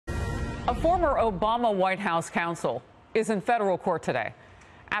A former Obama White House counsel is in federal court today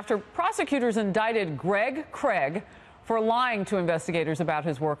after prosecutors indicted Greg Craig for lying to investigators about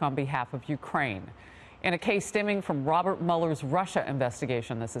his work on behalf of Ukraine. In a case stemming from Robert Mueller's Russia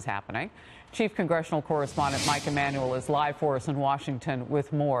investigation, this is happening. Chief congressional correspondent Mike Emanuel is live for us in Washington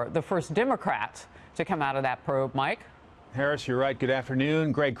with more. The first Democrat to come out of that probe. Mike? Harris, you're right. Good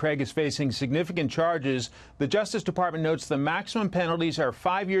afternoon. Greg Craig is facing significant charges. The Justice Department notes the maximum penalties are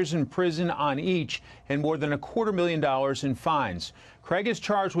 5 years in prison on each and more than $250,000 in fines. Craig is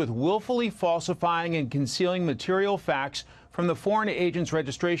charged with willfully falsifying and concealing material facts from the Foreign Agents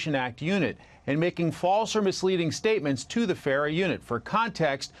Registration Act unit and making false or misleading statements to the FARA unit. For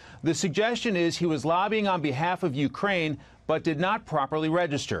context, the suggestion is he was lobbying on behalf of Ukraine but did not properly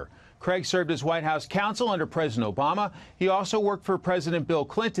register. Craig served as White House counsel under President Obama. He also worked for President Bill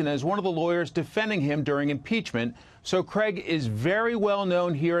Clinton as one of the lawyers defending him during impeachment. So Craig is very well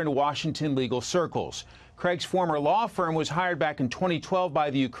known here in Washington legal circles. Craig's former law firm was hired back in 2012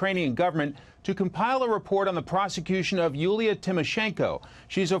 by the Ukrainian government to compile a report on the prosecution of Yulia Tymoshenko.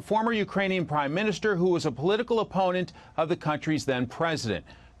 She's a former Ukrainian prime minister who was a political opponent of the country's then president.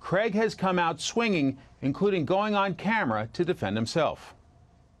 Craig has come out swinging, including going on camera to defend himself.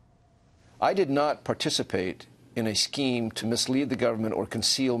 I did not participate in a scheme to mislead the government or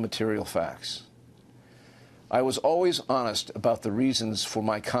conceal material facts. I was always honest about the reasons for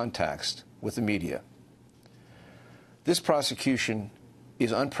my contacts with the media. This prosecution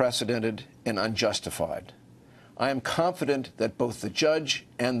is unprecedented and unjustified. I am confident that both the judge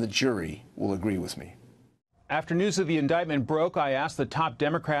and the jury will agree with me. After news of the indictment broke, I asked the top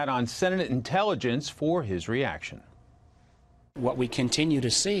Democrat on Senate intelligence for his reaction. What we continue to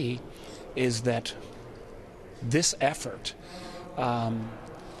see is that this effort and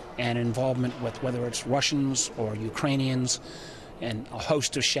involvement with whether it's Russians or Ukrainians and a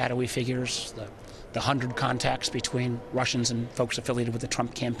host of shadowy figures, the 100 contacts between Russians and folks affiliated with the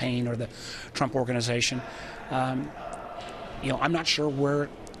Trump campaign or the Trump organization, I'm not sure where it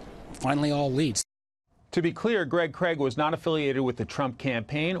finally all leads. To be clear, Greg Craig was not affiliated with the Trump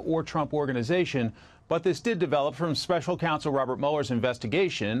campaign or Trump organization, but this did develop from special counsel Robert Mueller's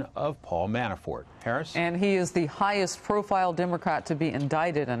investigation of Paul Manafort. Harris? And he is the highest profile Democrat to be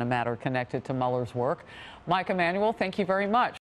indicted in a matter connected to Mueller's work. Mike Emanuel, thank you very much.